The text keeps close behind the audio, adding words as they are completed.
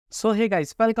So hey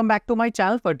guys, welcome back to my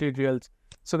channel for tutorials.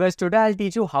 So guys, today I'll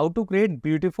teach you how to create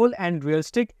beautiful and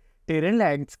realistic terrain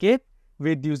landscape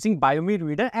with using Biomi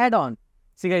Reader add-on.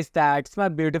 See guys, that's my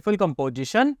beautiful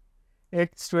composition.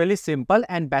 It's really simple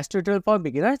and best tutorial for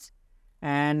beginners.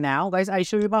 And now guys, I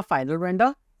show you my final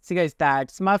render. See guys,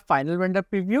 that's my final render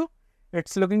preview.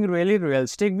 It's looking really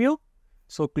realistic view.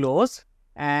 So close.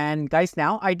 And guys,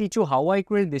 now I teach you how I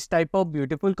create this type of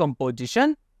beautiful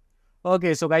composition.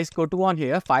 Okay, so guys, go to on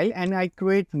here, file, and I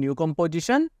create new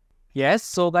composition. Yes,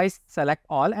 so guys, select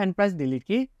all and press delete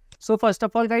key. So first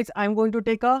of all, guys, I'm going to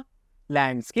take a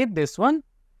landscape, this one,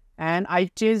 and I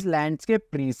change landscape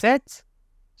presets.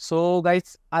 So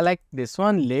guys, I like this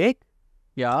one, lake.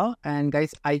 Yeah, and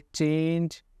guys, I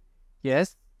change,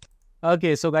 yes.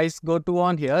 Okay, so guys, go to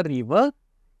on here, river.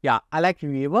 Yeah, I like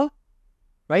river,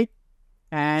 right?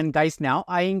 And guys, now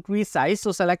I increase size,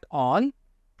 so select all.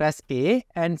 Press A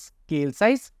and scale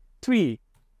size 3.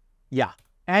 Yeah,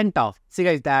 and top. See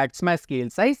guys, that's my scale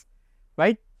size,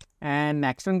 right? And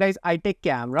next one guys, I take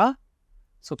camera.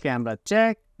 So camera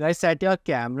check. Guys, set your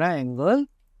camera angle.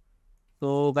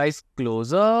 So guys,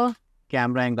 closer.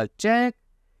 Camera angle check.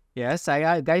 Yes,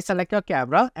 guys, select your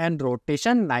camera and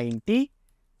rotation 90,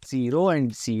 0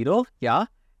 and 0. Yeah,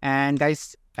 and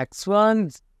guys,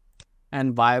 X1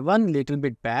 and Y1 little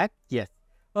bit back. Yes.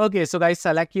 Okay, so guys,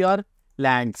 select your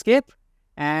landscape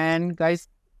and guys,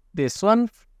 this one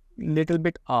little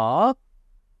bit up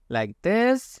like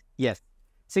this. Yes,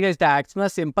 see guys, that's my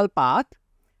simple path.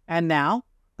 And now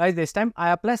guys, this time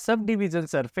I apply subdivision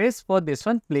surface for this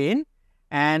one, plane.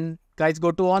 And guys,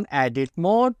 go to on edit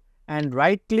mode and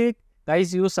right click.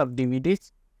 Guys, use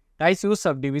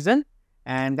subdivision.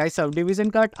 And guys, subdivision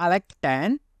cut I like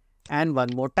 10. And one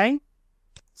more time,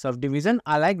 subdivision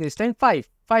I like this time 5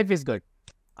 is good.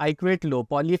 I create low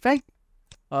poly effect.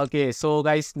 Okay, so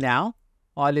guys, now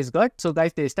all is good. So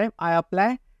guys, this time I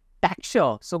apply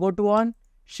texture. So go to on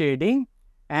shading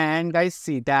and guys,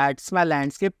 see that's my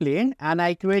landscape plane and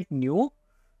I create new.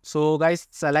 So guys,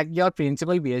 select your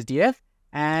principal BSDF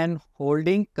and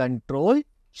holding Control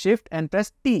Shift and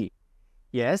press T.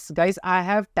 Yes, guys, I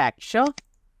have texture.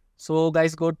 So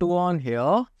guys, go to on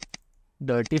here,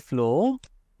 dirty flow.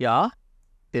 Yeah,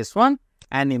 this one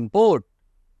and import.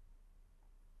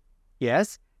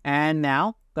 Yes, and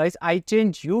now guys, I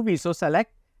change UV. So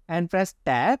select and press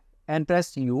tab and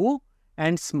press U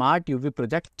and smart UV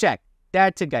project check.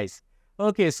 That's it guys.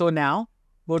 Okay, so now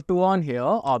go to on here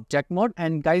object mode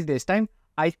and guys, this time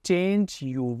I change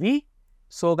UV.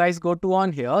 So guys, go to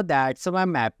on here, that's my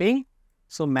mapping.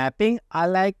 So mapping I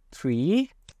like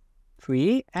 3,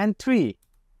 3 and 3.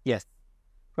 Yes,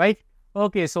 right.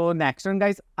 Okay, so next one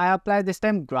guys, I apply this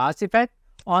time grass effect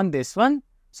on this one.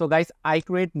 So guys, I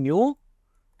create new.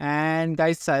 And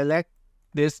guys, select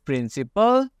this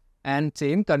principal and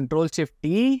same Control Shift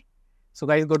T. So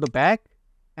guys, go to back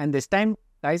and this time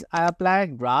guys, I apply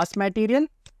grass material,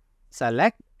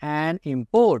 select and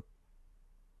import.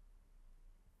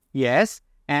 Yes,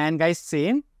 and guys,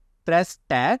 same, press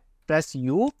tab, press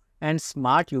U and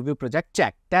smart UV project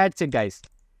check. That's it guys,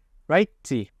 right?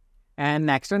 See, and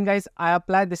next one guys, I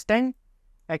apply this time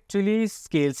actually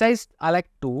scale size I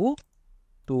like 2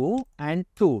 and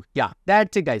 2. Yeah,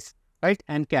 that's it guys, right?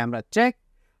 And camera check.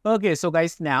 Okay, so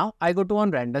guys, now I go to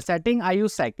on render setting. I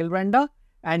use cycle render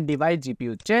and device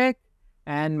GPU check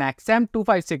and maximum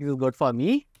 256 is good for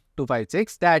me.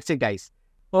 256, that's it guys.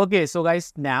 Okay, so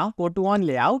guys, now go to on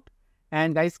layout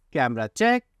and guys, camera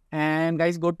check and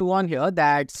guys, go to on here,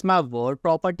 that's my world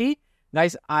property.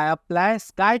 Guys, I apply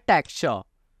sky texture.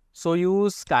 So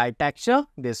use sky texture,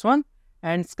 this one,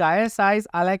 and sky size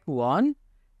I like 1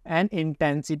 and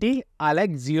intensity I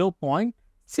like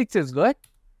 0.6 is good.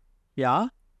 Yeah,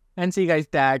 and see guys,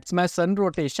 that's my sun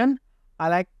rotation I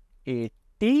like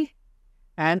 80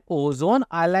 and ozone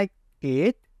I like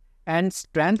 8 and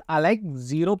strength I like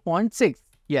 0.6.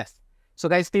 Yes, so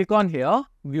guys, click on here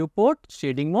viewport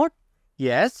shading mode.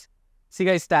 Yes, see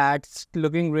guys, that's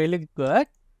looking really good.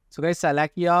 So guys,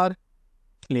 select your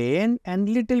plane and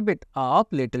little bit up,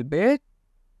 little bit.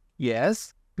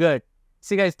 Yes, good.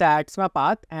 See guys, that's my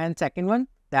path. And second one,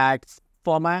 that's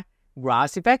for my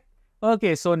grass effect.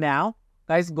 Okay, so now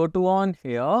guys, go to on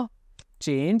here,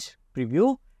 change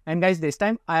preview. And guys, this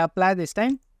time I apply this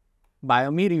time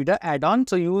Biomi Reader add-on.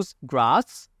 So use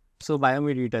grass. So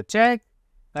Biomi Reader check.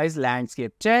 Guys,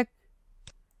 landscape check.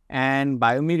 And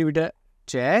Biomi Reader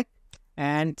check.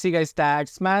 And see guys,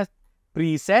 that's my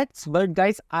presets. But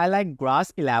guys, I like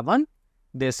grass 11.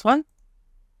 This one.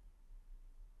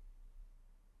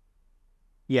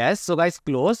 Yes, so guys,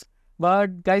 close.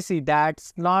 But guys, see,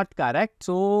 that's not correct.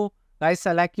 So guys,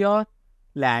 select your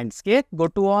landscape, go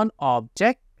to on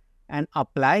object and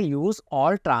apply use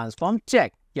all transform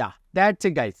check. Yeah, that's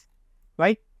it guys,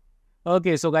 right?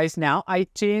 Okay, so guys, now I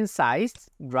change size,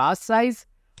 grass size,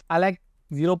 I like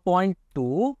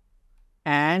 0.2,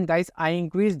 and guys, I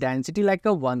increase density like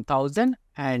a 1000,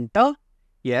 enter,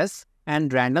 yes,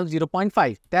 and random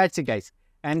 0.5, that's it guys.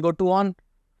 And go to on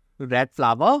red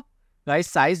flower, guys,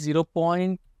 size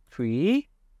 0.3,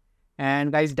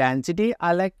 and guys, density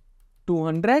I like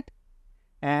 200,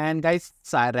 and guys,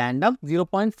 random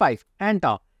 0.5,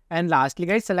 enter. And lastly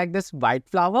guys, select this white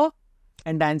flower,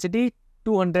 and density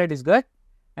 200 is good,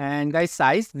 and guys,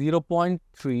 size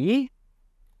 0.3,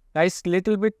 guys,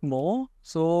 little bit more,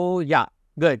 so yeah,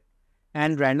 good,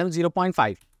 and random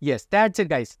 0.5, yes, that's it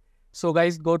guys. So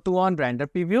guys, go to on render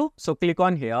preview, so click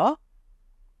on here.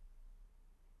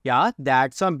 Yeah,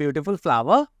 that's some beautiful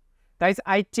flower, guys.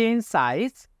 I change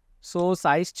size, so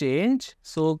size change,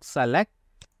 so select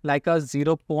like a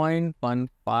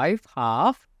 0.15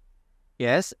 half,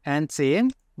 yes, and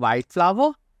same white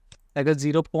flower like a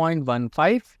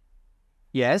 0.15,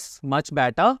 yes, much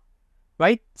better,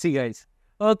 right? See guys,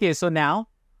 okay, so now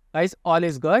guys, all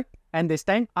is good, and this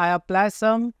time I apply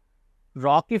some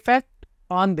rock effect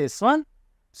on this one.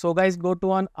 So guys, go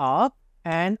to on up,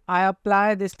 and I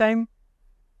apply this time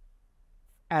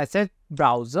asset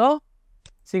browser.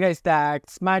 See guys,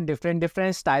 that's my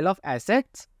different style of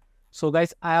assets. So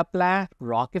guys, I apply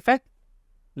rock effect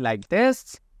like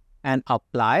this and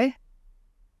apply,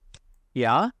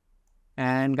 yeah,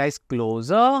 and guys,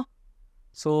 closer.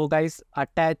 So guys,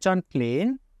 attach on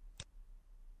plane,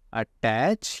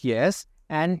 attach, yes,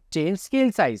 and change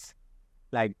scale size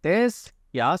like this,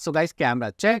 yeah. So guys,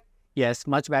 camera check, yes,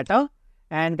 much better.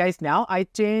 And guys, now I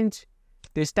change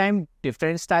this time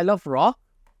different style of rock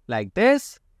like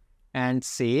this, and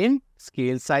same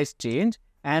scale size change,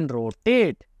 and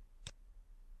rotate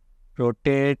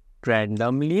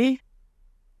randomly,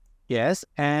 yes.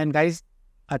 And guys,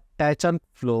 attach on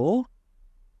flow,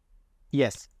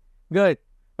 yes, good,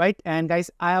 right? And guys,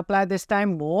 I apply this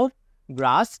time more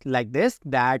grass like this,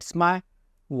 that's my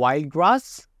wild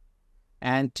grass,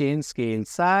 and change scale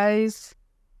size,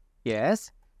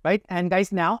 yes, right? And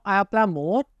guys, now I apply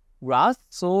more grass,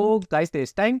 so guys,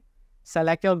 this time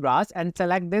select your grass and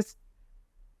select this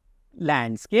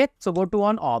landscape. So go to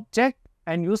on object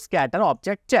and use scatter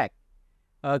object check.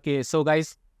 Okay, so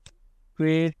guys,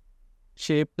 create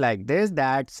shape like this,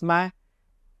 that's my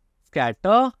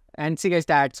scatter, and see guys,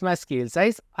 that's my scale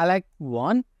size, I like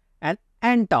 1, and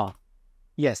enter,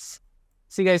 yes.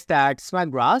 See guys, that's my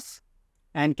grass,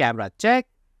 and camera check.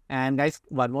 And guys,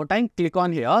 one more time, click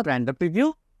on here, render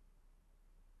preview,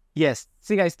 yes.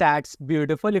 See guys, that's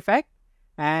beautiful effect.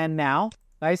 And now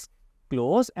guys,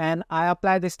 close, and I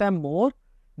apply this time more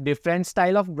different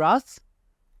style of grass.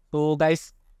 So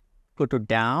guys, go to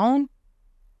down,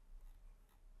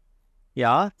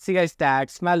 yeah. See guys,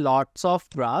 that's my lots of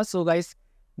grass. So guys,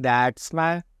 that's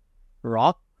my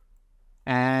rock,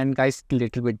 and guys,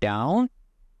 little bit down,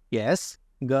 yes,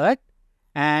 good.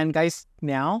 And guys,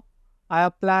 now I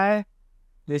apply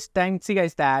this time, see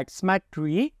guys, that's my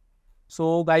tree.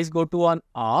 So guys, go to on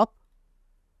up,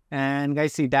 and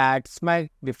guys, see, that's my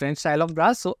different style of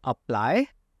grass, so apply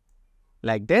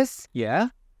like this, yeah,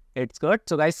 it's good.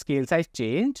 So guys, scale size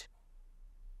change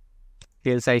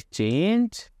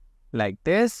like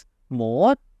this,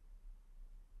 more,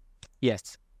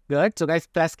 yes, good. So guys,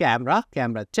 press camera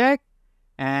check,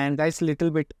 and guys,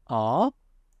 little bit up,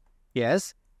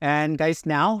 yes. And guys,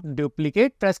 now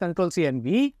duplicate, press Ctrl C and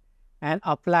V, and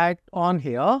apply it on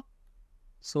here.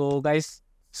 So guys,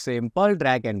 simple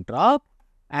drag and drop,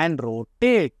 and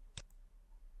rotate,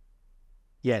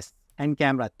 yes, and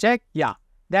camera check, yeah,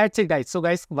 that's it guys. So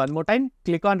guys, one more time,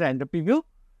 click on render preview,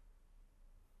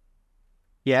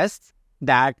 yes,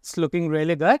 that's looking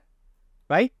really good,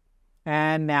 right?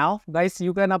 And now guys,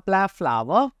 you can apply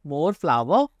flower, more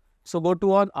flower. So go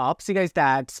to on up, see guys,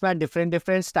 that's my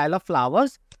different style of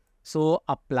flowers. So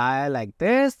apply like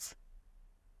this,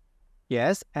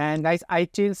 yes. And guys, I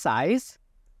change size,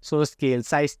 so scale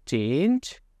size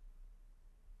change,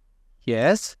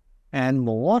 yes, and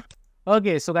more.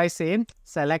 Okay, so guys, same,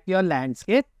 select your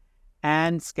landscape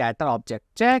and scatter object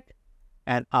check,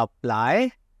 and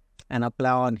apply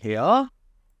on here,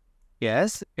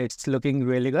 yes, it's looking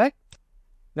really good,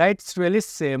 right? It's really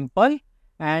simple,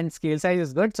 and scale size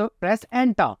is good, so press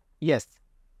enter, yes.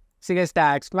 See guys,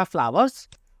 that's my flowers.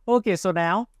 Okay, so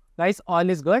now guys, all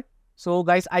is good. So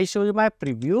guys, I show you my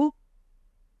preview,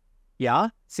 yeah.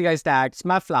 See guys, that's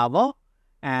my flower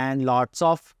and lots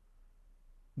of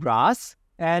grass.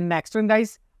 And next one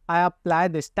guys, I apply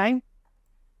this time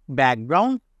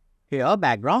background here,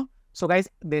 background. So guys,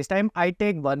 this time I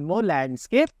take one more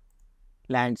landscape,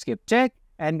 landscape check.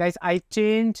 And guys, I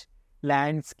change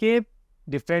landscape,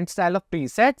 different style of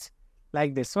presets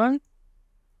like this one.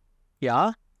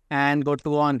 Yeah, and go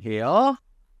to on here.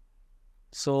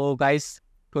 So guys,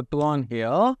 go to on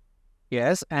here.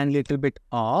 Yes, and little bit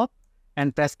up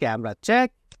and press camera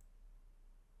check.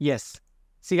 Yes.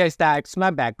 See guys, that's my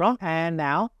background. And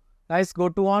now guys, go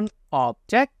to on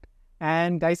object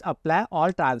and guys, apply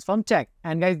all transform check.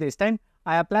 And guys, this time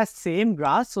I apply same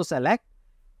grass. So select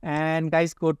and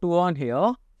guys, go to on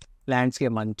here,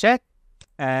 landscape uncheck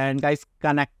and guys,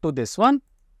 connect to this one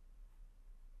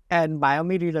and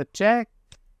Biome Reader check.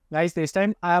 Guys, this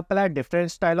time I apply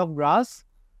different style of grass.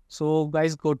 So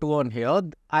guys, go to on here.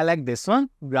 I like this one.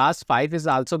 Grass 5 is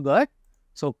also good.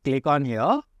 So click on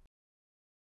here.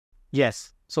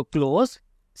 Yes. So close.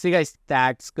 See guys,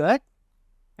 that's good.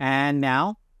 And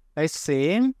now guys,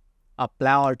 same.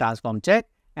 Apply all transform check.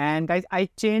 And guys, I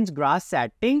change grass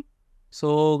setting.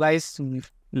 So guys,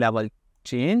 level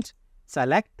change.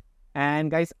 Select.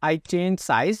 And guys, I change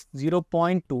size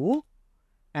 0.2.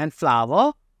 And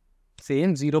flower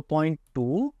same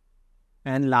 0.2.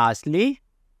 And lastly,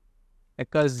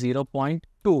 equals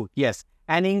 0.2. Yes.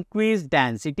 And increase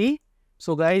density.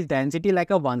 So guys, density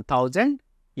like a 1000.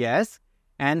 Yes.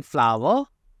 And flower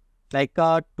like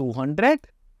a 200.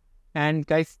 And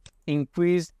guys,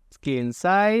 increase scale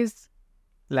size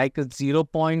like a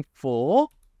 0.4.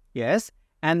 Yes.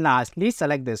 And lastly,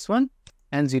 select this one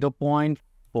and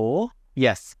 0.4.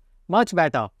 Yes. Much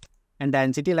better. And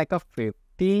density like a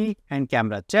 50 and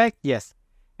camera check. Yes.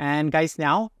 And guys,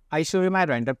 now I show you my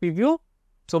render preview.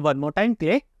 So one more time,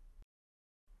 click.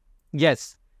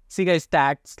 Yes. See guys,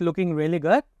 that's looking really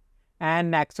good. And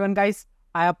next one guys,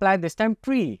 I apply this time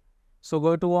tree. So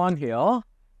go to on here.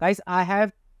 Guys, I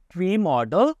have tree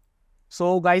model.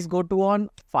 So guys, go to on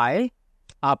file,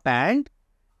 append.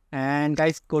 And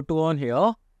guys, go to on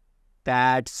here.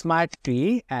 That's my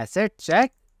tree asset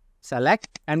check.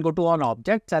 Select and go to on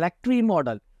object, select tree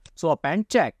model. So append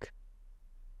check.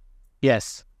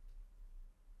 Yes.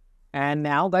 And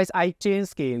now guys, I change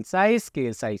scale size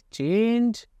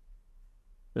change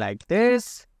like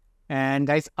this. And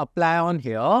guys, apply on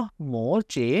here, more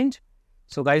change.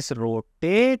 So guys,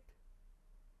 rotate.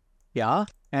 Yeah.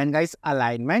 And guys,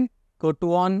 alignment, go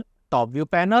to on top view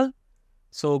panel.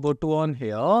 So go to on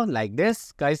here like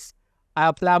this. Guys, I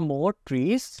apply more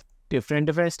trees, different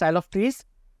style of trees.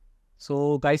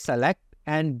 So guys, select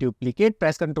and duplicate,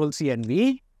 press Ctrl C and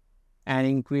V. And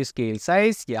increase scale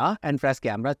size, yeah, and press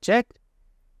camera check.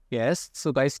 Yes,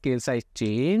 so guys, scale size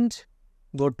change.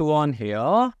 Go to on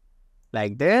here,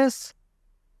 like this,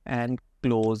 and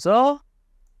closer.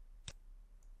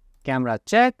 Camera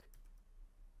check.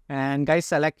 And guys,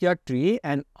 select your tree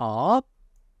and up.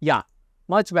 Yeah,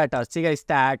 much better. See guys,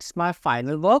 that's my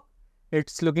final work.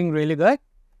 It's looking really good.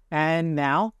 And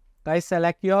now, guys,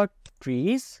 select your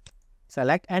trees.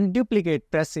 Select and duplicate,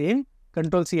 press same,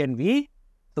 Ctrl C and V.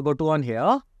 So go to on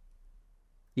here.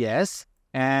 Yes.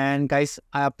 And guys,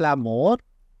 I apply more.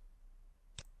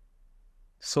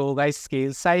 So guys,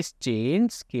 scale size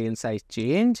change.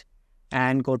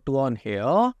 And go to on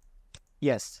here.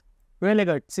 Yes. Really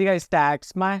good. See guys,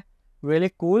 that's my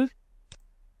really cool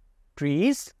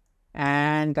trees.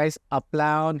 And guys,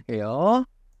 apply on here.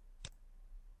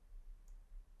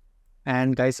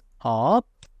 And guys, up.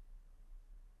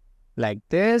 Like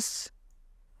this.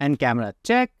 And camera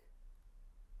check.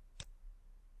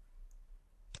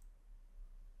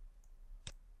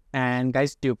 And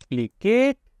guys,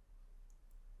 duplicate.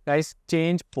 Guys,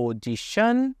 change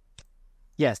position.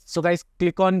 Yes. So guys,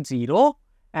 click on 0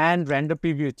 and render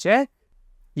preview check.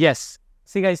 Yes.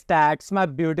 See guys, that's my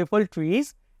beautiful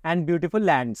trees and beautiful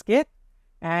landscape.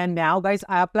 And now guys,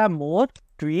 I apply more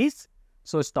trees.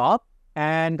 So stop.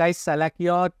 And guys, select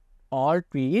your all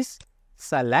trees.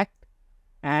 Select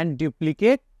and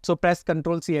duplicate. So press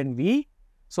Ctrl C and V.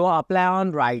 So apply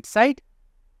on right side.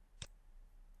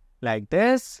 Like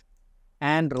this.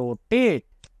 And rotate.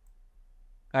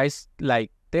 Guys,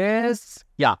 like this.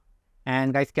 Yeah.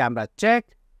 And guys, camera check.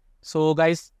 So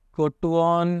guys, go to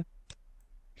on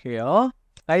here.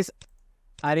 Guys,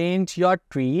 arrange your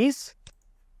trees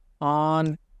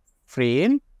on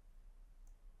frame.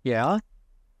 Yeah.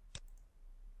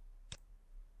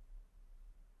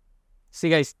 See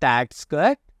guys, that's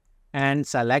good. And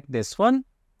select this one.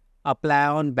 Apply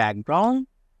on background.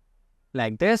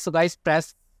 Like this. So guys,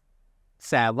 press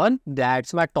 7.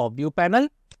 That's my top view panel.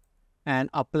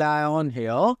 And apply on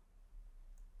here.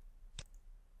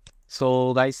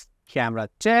 So guys, camera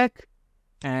check.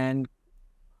 And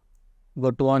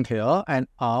go to on here and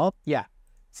up. Yeah.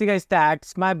 See guys,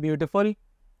 that's my beautiful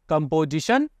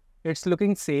composition. It's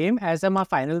looking same as my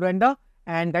final render.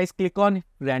 and guys click on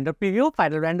render preview,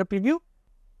 final render preview.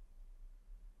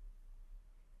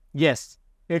 Yes,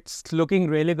 it's looking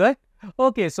really good.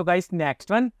 Okay, so guys, next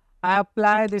one, I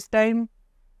apply this time,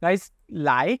 guys,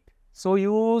 light. So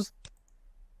use,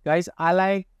 guys, I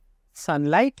like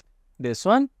sunlight, this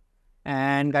one,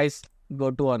 and guys,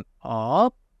 go to on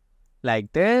up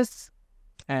like this,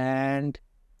 and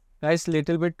guys,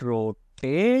 little bit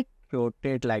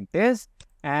rotate like this,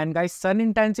 and guys, sun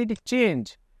intensity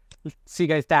change. See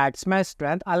guys, that's my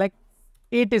strength. I like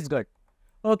it is good.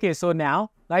 Okay, so now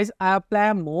guys, I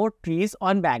apply more trees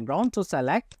on background. So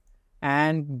select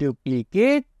and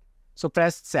duplicate. So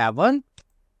press 7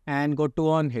 and go to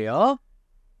on here.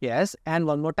 Yes, and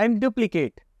one more time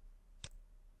duplicate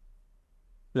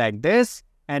like this.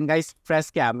 And guys,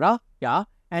 press camera. Yeah,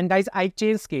 and guys, I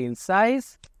change scale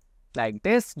size like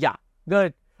this. Yeah,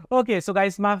 good. Okay, so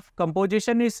guys, my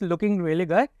composition is looking really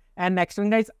good. And next one,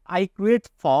 guys, I create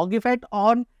fog effect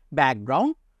on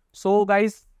background. So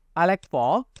guys, I like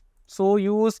fog. So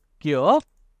use cube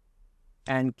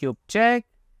and cube check.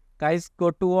 Guys,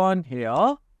 go to on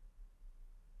here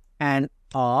and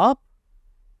up.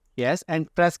 Yes,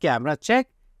 and press camera check.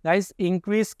 Guys,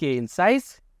 increase scale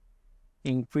size.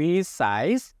 Increase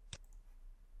size.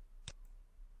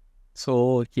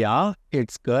 So yeah,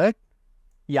 it's good.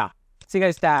 Yeah. See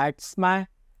guys, that's my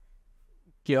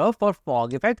cube for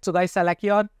fog effect. So guys, select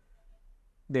your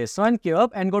this one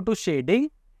cube and go to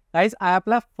shading. Guys, I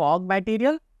apply fog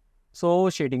material. So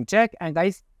shading check and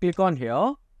guys click on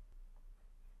here.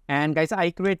 And guys,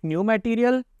 I create new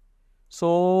material.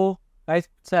 So guys,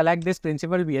 select this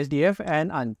principal BSDF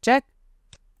and uncheck.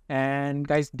 And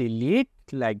guys, delete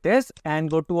like this and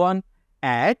go to on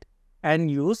add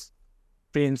and use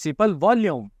principal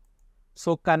volume.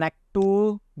 So connect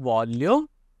to volume,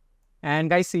 and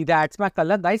guys, see that's my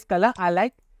color. Guys, color I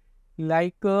like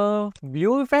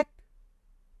blue effect,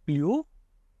 blue,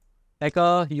 like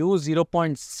a hue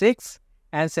 0.6,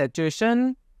 and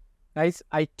saturation, guys,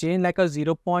 I change like a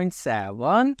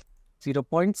 0.7,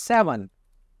 0.7.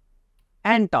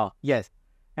 Enter. Yes,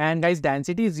 and guys,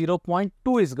 density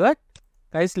 0.2 is good.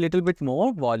 Guys, little bit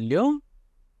more volume.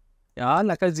 Yeah,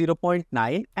 like a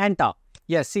 0.9. Enter.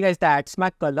 Yes, see guys, that's my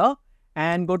color.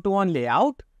 And go to on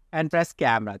layout and press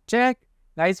camera check.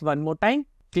 Guys, one more time,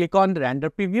 click on render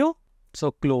preview.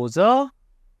 So closer.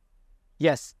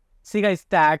 Yes, see guys,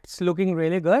 that's looking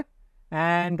really good.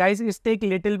 And guys, it's take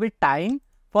little bit time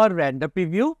for render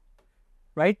preview,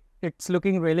 right? It's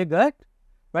looking really good,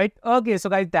 right? Okay, so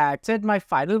guys, that's it. My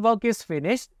final work is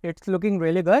finished. It's looking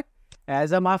really good.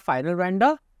 As my final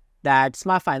render, that's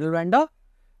my final render,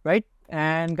 right?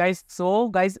 And guys, so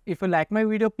guys, if you like my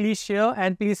video, please share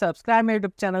and please subscribe my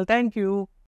YouTube channel. Thank you.